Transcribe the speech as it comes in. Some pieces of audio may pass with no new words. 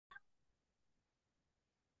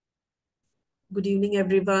Good evening,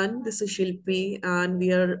 everyone. This is Shilpi, and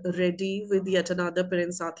we are ready with yet another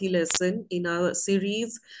Parent Sathi lesson in our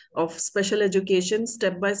series of special education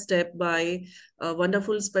step by step by a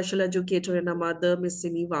wonderful special educator and a mother, Miss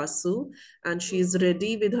Simmi Vasu. And she is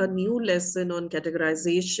ready with her new lesson on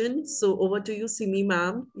categorization. So, over to you, Simmi,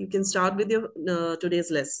 ma'am. You can start with your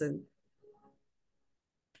today's lesson.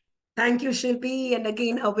 Thank you, Shilpi. And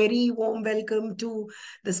again, a very warm welcome to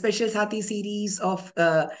the Special Sati series of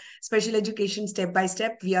special education step by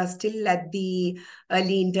step. We are still at the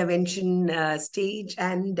early intervention stage,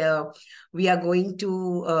 and we are going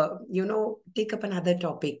to, take up another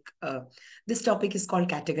topic. This topic is called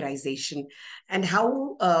categorization. And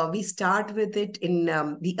how we start with it in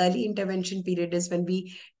the early intervention period is when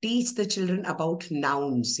we teach the children about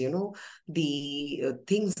nouns, the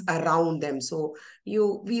things around them. So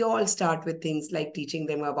we all start with things like teaching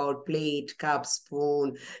them about plate, cup,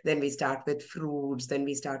 spoon. Then we start with fruits. Then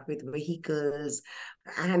we start with vehicles,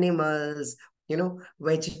 animals,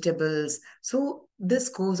 vegetables. So this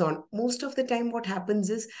goes on. Most of the time, what happens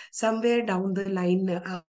is somewhere down the line,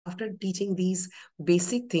 after teaching these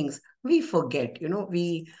basic things, we forget,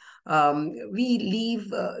 we leave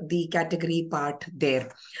the category part there.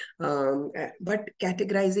 But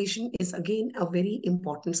categorization is again a very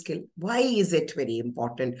important skill. Why is it very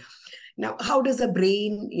important? Now, how does a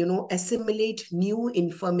brain, assimilate new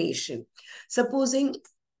information? Supposing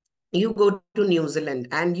you go to New Zealand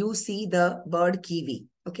and you see the bird kiwi,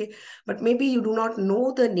 okay, but maybe you do not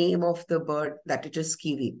know the name of the bird that it is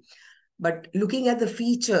kiwi. But looking at the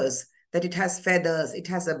features, that it has feathers, it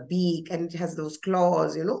has a beak, and it has those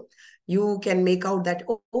claws, you can make out that,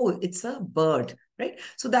 oh, it's a bird, right?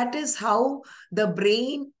 So that is how the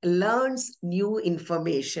brain learns new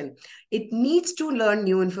information. It needs to learn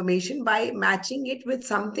new information by matching it with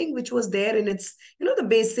something which was there in its, the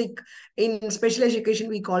basic. In special education,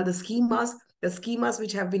 we call the schemas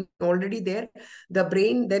which have been already there. The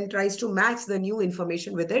brain then tries to match the new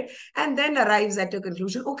information with it and then arrives at a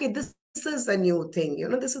conclusion. Okay, this is a new thing,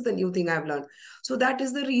 this is the new thing I've learned. So that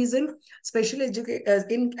is the reason special education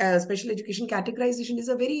categorization is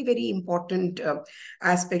a very, very important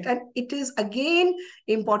aspect. And it is again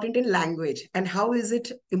important in language. And how is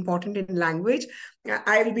it important in language?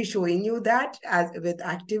 I will be showing you that as with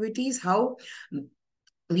activities, how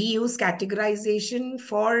we use categorization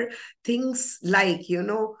for things like,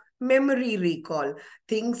 memory recall,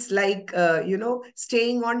 things like,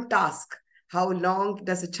 staying on task. How long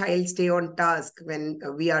does a child stay on task when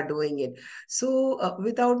we are doing it? So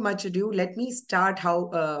without much ado, let me start how,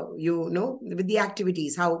 with the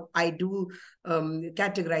activities, how I do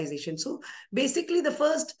categorization. So basically, the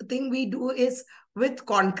first thing we do is with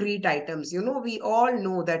concrete items. We all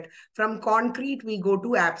know that from concrete, we go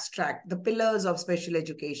to abstract, the pillars of special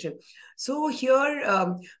education. So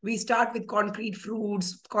here we start with concrete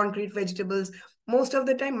fruits, concrete vegetables. Most of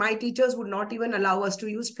the time, my teachers would not even allow us to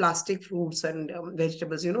use plastic fruits and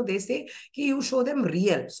vegetables. They say, you show them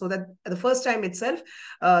real, so that the first time itself,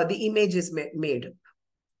 the image is made.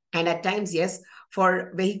 And at times, yes,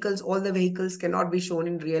 for vehicles, all the vehicles cannot be shown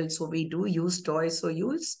in real. So we do use toys. So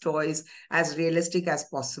use toys as realistic as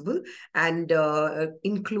possible and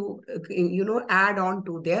include, add on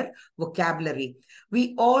to their vocabulary.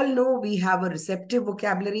 We all know we have a receptive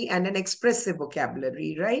vocabulary and an expressive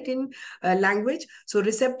vocabulary, right, in language. So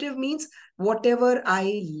receptive means whatever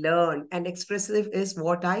I learn, and expressive is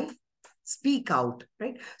what I speak out,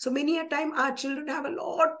 right? So many a time our children have a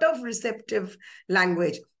lot of receptive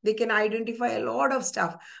language. They can identify a lot of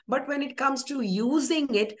stuff, but when it comes to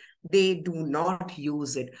using it, they do not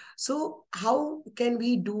use it. So how can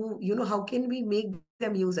we do, how can we make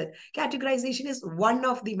them use it? Categorization is one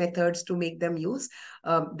of the methods to make them use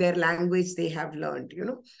their language they have learned.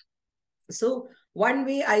 So one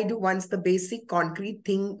way I do, once the basic concrete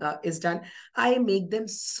thing is done, I make them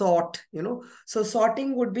sort. So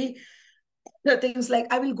sorting would be the things like,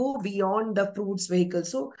 I will go beyond the fruits vehicle.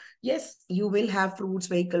 So yes, you will have fruits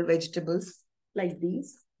vehicle, vegetables like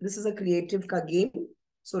these. This is a creative game.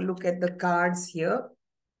 So look at the cards here.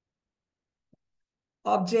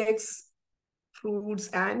 Objects, fruits,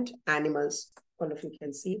 and animals. All of you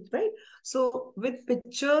can see it, right? So with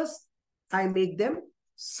pictures, I make them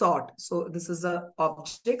sort. So this is a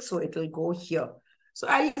object, so it will go here. So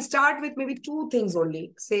I'll start with maybe two things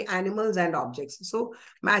only, say animals and objects. So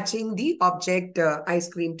matching the object, ice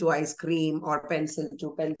cream to ice cream, or pencil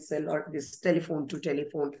to pencil, or this telephone to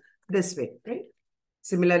telephone, this way, right?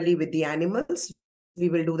 Similarly with the animals, we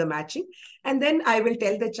will do the matching. And then I will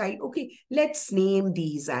tell the child, okay, let's name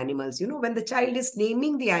these animals. When the child is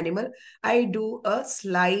naming the animal, I do a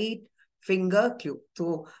slight finger clue.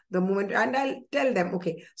 So the moment, and I'll tell them,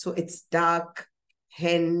 okay, so it's duck,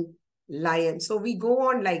 hen, lion. So we go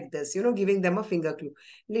on like this, giving them a finger clue.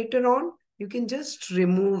 Later on, you can just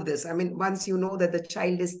remove this. I mean, once you know that the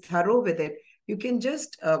child is thorough with it, you can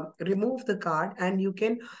just remove the card and you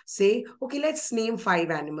can say, okay, let's name 5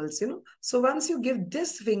 animals. So once you give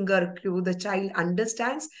this finger clue, the child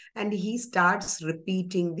understands and he starts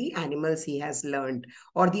repeating the animals he has learned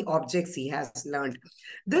or the objects he has learned.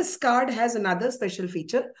 This card has another special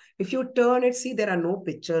feature. If you turn it, see, there are no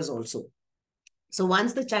pictures also. So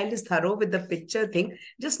once the child is thorough with the picture thing,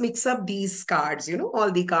 just mix up these cards,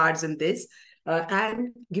 all the cards in this, and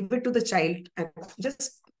give it to the child and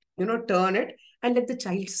just, turn it and let the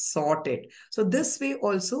child sort it. So this way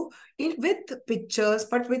also, with pictures,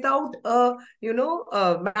 but without a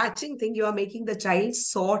matching thing, you are making the child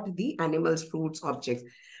sort the animals, fruits, objects.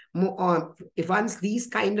 If once these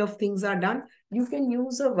kind of things are done, you can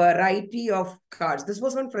use a variety of cards. This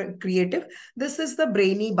was one for creative. This is the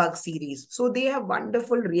Brainy Bug series. So they have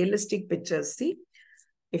wonderful realistic pictures. See,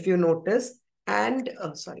 if you notice, and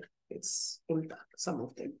sorry, it's ulta, some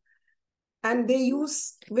of them. And they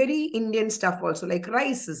use very Indian stuff also, like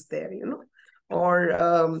rice is there,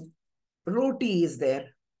 or roti is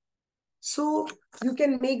there. So you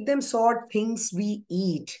can make them sort things we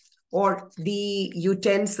eat or the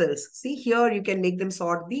utensils. See, here you can make them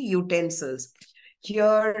sort the utensils.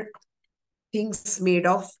 Here, things made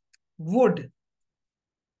of wood.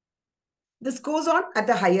 This goes on at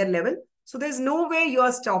the higher level. So there's no way you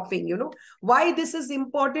are stopping, Why this is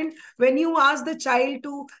important? When you ask the child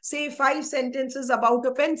to say 5 sentences about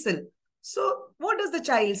a pencil. So what does the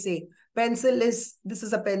child say? This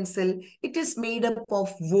is a pencil. It is made up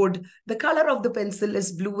of wood. The color of the pencil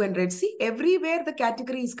is blue and red. See, everywhere the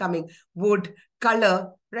category is coming. Wood,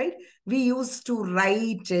 color, right? We used to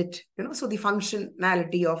write it, so the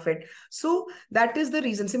functionality of it. So that is the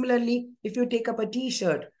reason. Similarly, if you take up a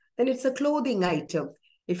t-shirt, then it's a clothing item.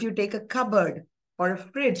 If you take a cupboard or a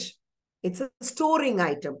fridge, it's a storing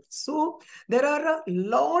item. So there are a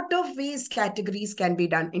lot of ways categories can be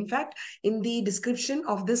done. In fact, in the description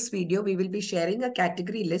of this video, we will be sharing a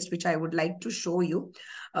category list, which I would like to show you.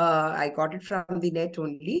 I got it from the net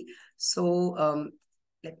only. So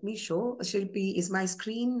let me show. Shilpi, is my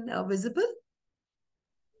screen visible?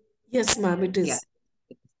 Yes, ma'am, it is. Yeah.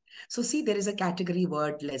 So see, there is a category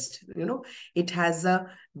word list, it has a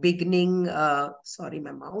beginning, sorry,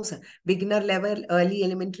 my mouse, beginner level, early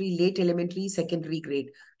elementary, late elementary, secondary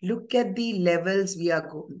grade. Look at the levels we are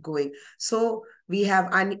going. So we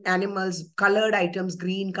have animals, colored items,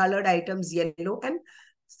 green, colored items, yellow, and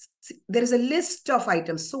there is a list of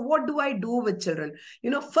items. So what do I do with children?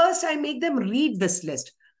 First I make them read this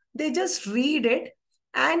list. They just read it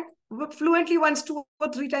and fluently once 2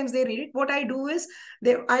 or 3 times they read it. What I do is,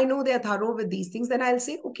 I know they are thorough with these things. Then I'll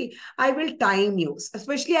say, okay, I will time you.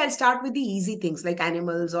 Especially I'll start with the easy things like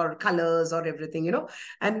animals or colors or everything,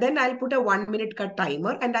 and then I'll put a 1-minute cut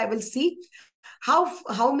timer and I will see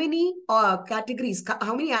how many categories,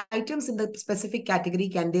 how many items in the specific category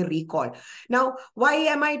can they recall. Now, why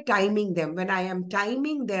am I timing them? When I am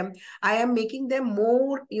timing them, I am making them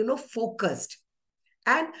more, focused.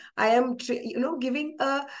 And I am, giving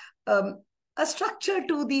a structure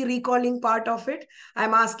to the recalling part of it.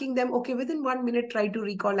 I'm asking them, okay, within 1 minute, try to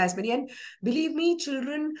recall as many. And believe me,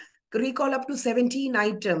 children recall up to 17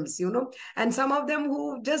 items, and some of them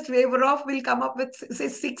who just waver off will come up with, say,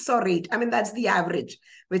 6 or 8. I mean, that's the average,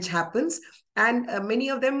 which happens. And many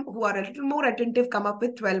of them who are a little more attentive come up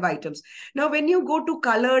with 12 items. Now, when you go to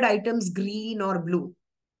colored items, green or blue,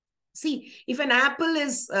 see, if an apple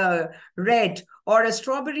is red or a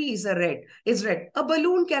strawberry is red, a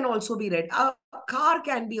balloon can also be red, a car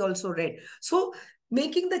can be also red. So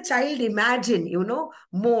making the child imagine,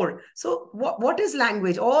 more. So what is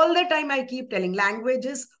language? All the time I keep telling, language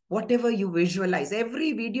is whatever you visualize.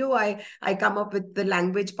 Every video I come up with the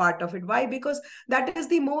language part of it. Why? Because that is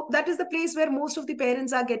the place where most of the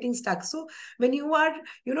parents are getting stuck. So when you are,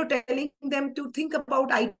 telling them to think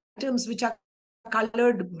about items which are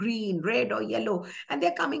colored green, red or yellow, and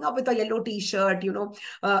they're coming up with a yellow t-shirt,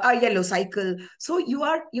 a yellow cycle. So you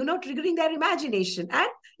are, triggering their imagination. And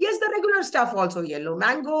yes, the regular stuff also, yellow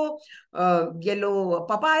mango, yellow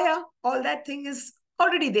papaya, all that thing is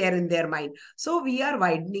already there in their mind. So we are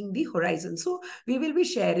widening the horizon. So we will be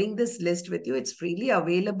sharing this list with you. It's freely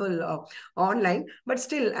available online, but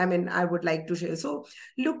still, I mean, I would like to share. So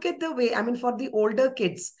look at the way, I mean, for the older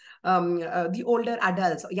kids, the older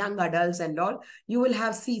adults, young adults and all, you will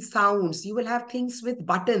have sounds, you will have things with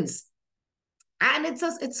buttons. And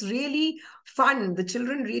it's really fun. The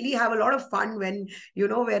children really have a lot of fun when,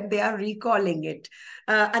 when they are recalling it.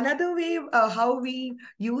 Another way how we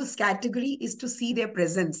use category is to see their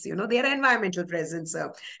presence, their environmental presence,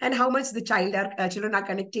 and how much the children are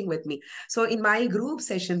connecting with me. So in my group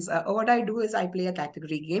sessions, what I do is I play a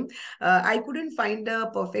category game. I couldn't find a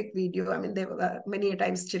perfect video. I mean, there were many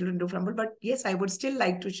times children do fumble, but yes, I would still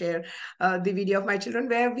like to share the video of my children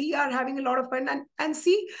where we are having a lot of fun, and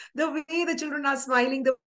see the way the children are smiling,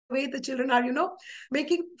 the way the children are,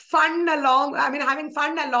 making fun along. I mean, having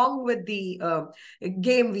fun along with the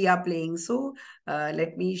game we are playing. So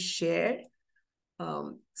let me share.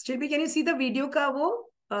 Stilby, can you see the video, Kavo?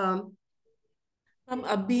 Or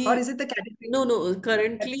Abhi, is it the category? no.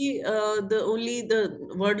 Currently, the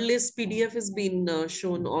wordless PDF has been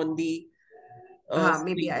shown on the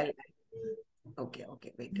Maybe screen. I'll. Okay.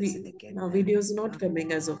 Wait a second. Video is not Uh,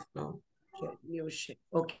 coming as of now. Share, new share.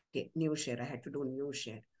 Okay, new share. I had to do new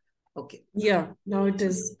share. Okay. Yeah, now it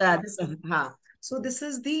is. So this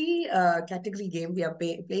is the category game we are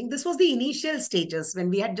playing. This was the initial stages when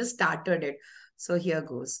we had just started it. So here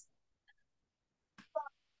goes.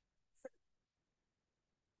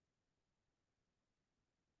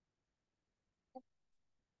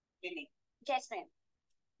 Jasmine.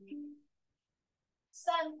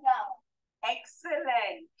 Sunflower.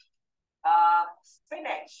 Excellent.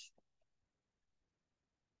 Spinach.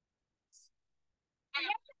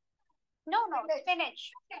 No,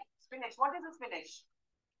 spinach. Spinach. What is a spinach?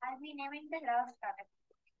 I'll be naming the last product.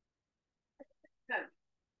 Good.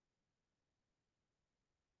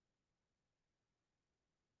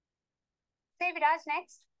 Say Viraj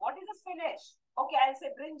next. What is a spinach? Okay, I'll say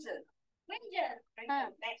brinjal. Brinjal.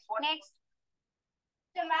 Next. What? Next.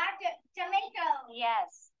 Tomato.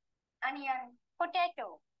 Yes. Onion.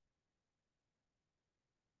 Potato.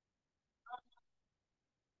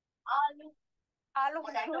 Aloo.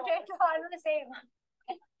 Potato. Aloo the same.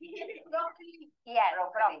 Broccoli. Yes,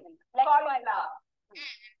 broccoli. Cauliflower.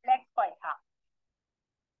 Let's call it.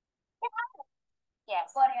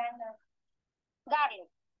 Yes. Coriander. Garlic.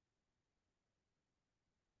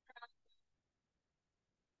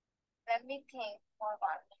 Let me think for 1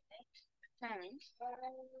 minute.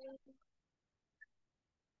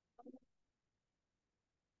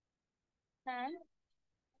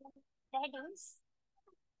 Ladies.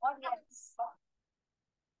 What else?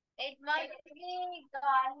 It might be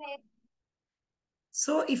garlic.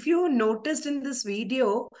 So if you noticed in this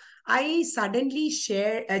video, I suddenly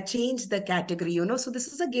changed the category, So this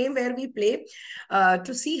is a game where we play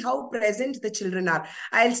to see how present the children are.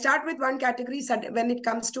 I'll start with one category. When it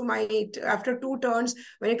comes to after 2 turns,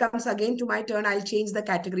 when it comes again to my turn, I'll change the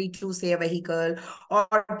category to say a vehicle, or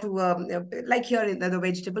to like here in the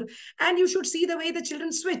vegetable. And you should see the way the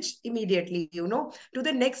children switch immediately, to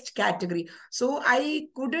the next category. So I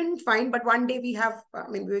couldn't find, but one day we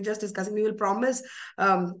were just discussing, we will promise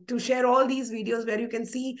to share all these videos where you can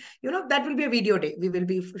see, that will be a video day. We will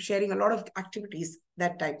be sharing a lot of activities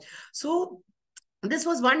that time. So this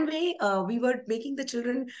was one way we were making the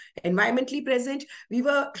children environmentally present. We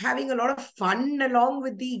were having a lot of fun along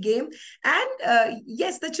with the game. And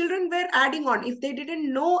yes, the children were adding on. If they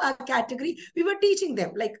didn't know a category, we were teaching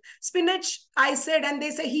them. Like spinach, I said, and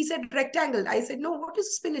he said rectangle. I said, no, what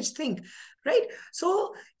is spinach? Think, right?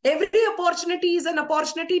 So every opportunity is an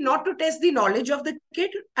opportunity not to test the knowledge of the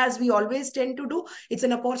kid, as we always tend to do. It's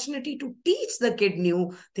an opportunity to teach the kid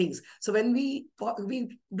new things. So when we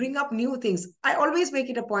bring up new things, I always make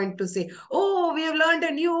it a point to say, oh, we have learned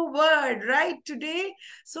a new word, right, today.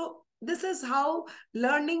 So this is how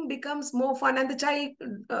learning becomes more fun, and the child,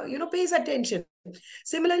 pays attention.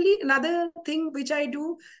 Similarly, another thing which I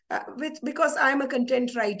do, because I'm a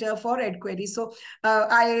content writer for EdQuery, so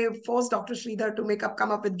I force Dr. Sridhar to come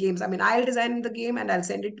up with games. I mean, I'll design the game and I'll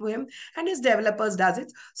send it to him, and his developers does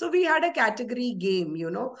it. So we had a category game,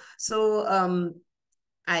 So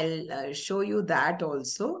I'll show you that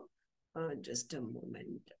also. Just a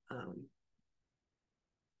moment.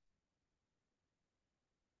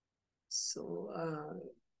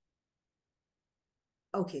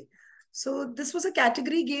 Okay. So this was a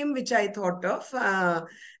category game which I thought of,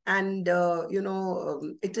 and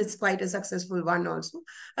it is quite a successful one also.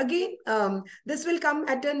 Again, this will come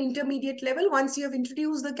at an intermediate level once you have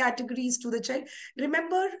introduced the categories to the child.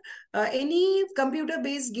 Remember, any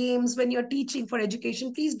computer-based games, when you're teaching for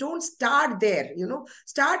education, please don't start there.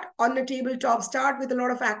 Start on the tabletop. Start with a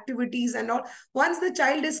lot of activities and all. Once the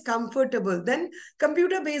child is comfortable, then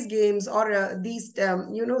computer-based games or these,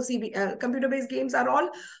 computer-based games are all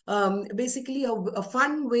basically a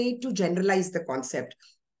fun way to generalize the concept.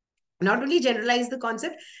 not only generalize the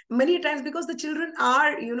concept, many times because the children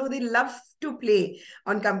are, they love to play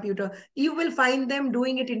on computer, you will find them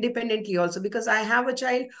doing it independently also. Because I have a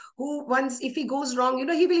child who, once if he goes wrong,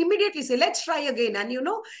 he will immediately say, let's try again, and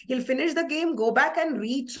he'll finish the game, go back and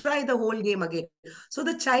retry the whole game again. So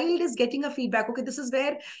the child is getting a feedback, okay, this is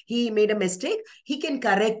where he made a mistake, he can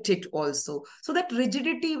correct it also. So that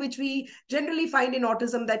rigidity which we generally find in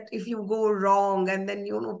autism, that if you go wrong and then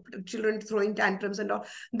children throwing tantrums and all,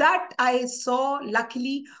 that I saw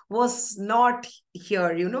luckily was not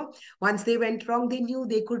here. Once they went wrong, they knew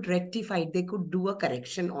they could rectify it, they could do a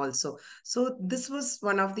correction also. So this was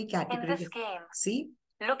one of the categories. In this game, see,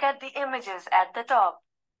 look at the images at the top,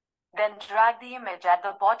 then drag the image at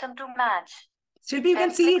the bottom to match. Shilpi, you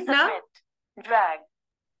can see it now. Drag.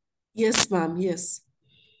 Yes, ma'am. Yes.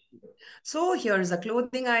 So here's a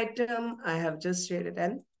clothing item. I have just shared it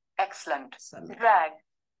and excellent. Drag.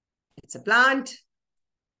 It's a plant.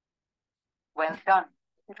 Well done.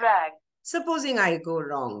 Drag. Supposing I go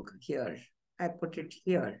wrong here, I put it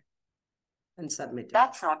here and submit it.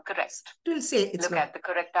 That's not correct. It will say it's Look not. At the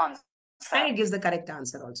correct answer. And it gives the correct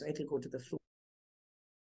answer also. It will go to the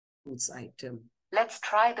fruits item. Let's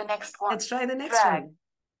try the next one. Let's try the next one.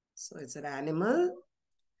 So it's an animal.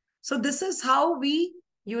 So this is how we,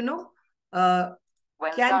 can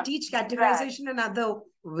teach categorization another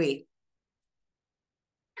way.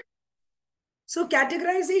 So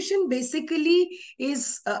categorization basically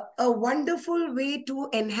is a wonderful way to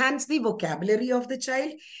enhance the vocabulary of the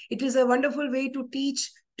child. It is a wonderful way to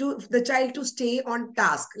teach to the child to stay on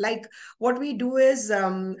task. Like what we do is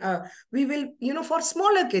we will, for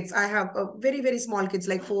smaller kids, I have very, very small kids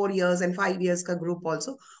like 4 years and 5 years ka group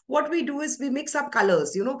also. What we do is we mix up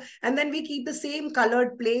colors, and then we keep the same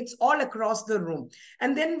colored plates all across the room.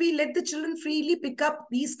 And then we let the children freely pick up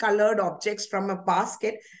these colored objects from a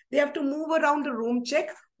basket. They have to move around the room, check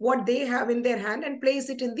what they have in their hand and place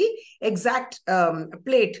it in the exact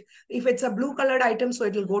plate. If it's a blue colored item, so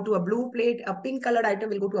it will go to a blue plate. A pink colored item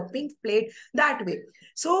will go to a pink plate, that way.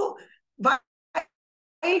 So while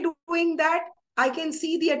doing that, I can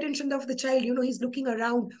see the attention of the child. He's looking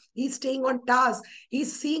around. He's staying on task.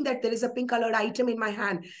 He's seeing that there is a pink colored item in my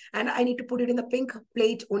hand and I need to put it in the pink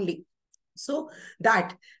plate only. So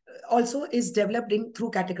that also is developed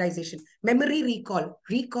through categorization. Memory recall,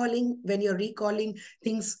 recalling when you're recalling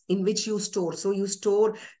things in which you store. So you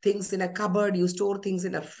store things in a cupboard, you store things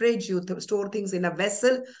in a fridge, you store things in a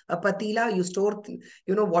vessel, a patila, you store,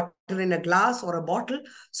 water in a glass or a bottle.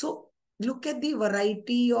 So look at the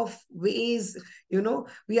variety of ways,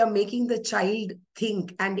 we are making the child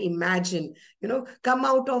think and imagine, come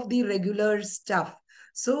out of the regular stuff.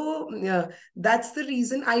 So that's the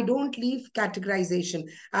reason I don't leave categorization.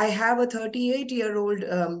 I have a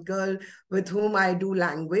 38-year-old girl with whom I do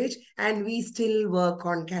language, and we still work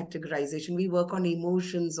on categorization. We work on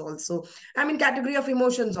emotions also. I mean, category of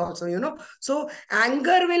emotions also, So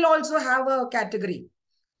anger will also have a category.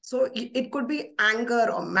 So it could be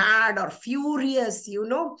anger or mad or furious,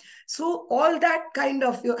 So all that kind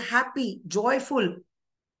of happy, joyful,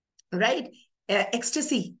 right?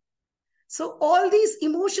 Ecstasy. So all these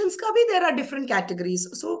emotions, there are different categories.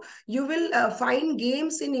 So you will find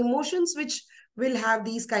games in emotions which will have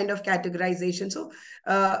these kind of categorization. So,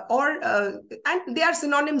 and they are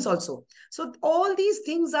synonyms also. So all these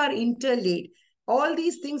things are interlaid. All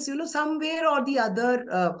these things, somewhere or the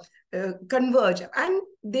other converge, and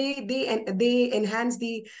they enhance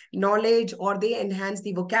the knowledge, or they enhance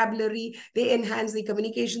the vocabulary, they enhance the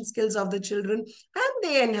communication skills of the children, and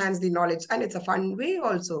they enhance the knowledge. And it's a fun way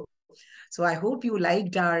also. So I hope you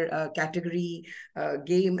liked our category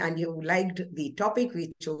game and you liked the topic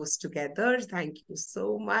we chose together. Thank you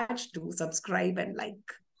so much. Do subscribe and like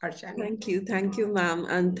our channel. Thank you, ma'am.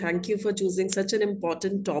 And thank you for choosing such an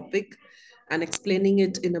important topic and explaining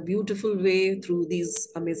it in a beautiful way through these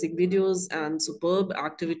amazing videos and superb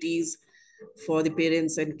activities for the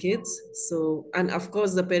parents and kids. So, and of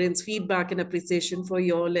course, the parents' feedback and appreciation for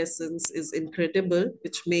your lessons is incredible,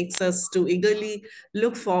 which makes us to eagerly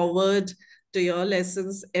look forward to your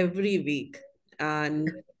lessons every week.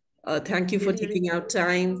 And thank you for taking out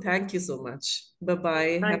time. Thank you so much.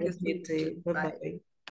 Bye-bye. Have a great day. Bye-bye.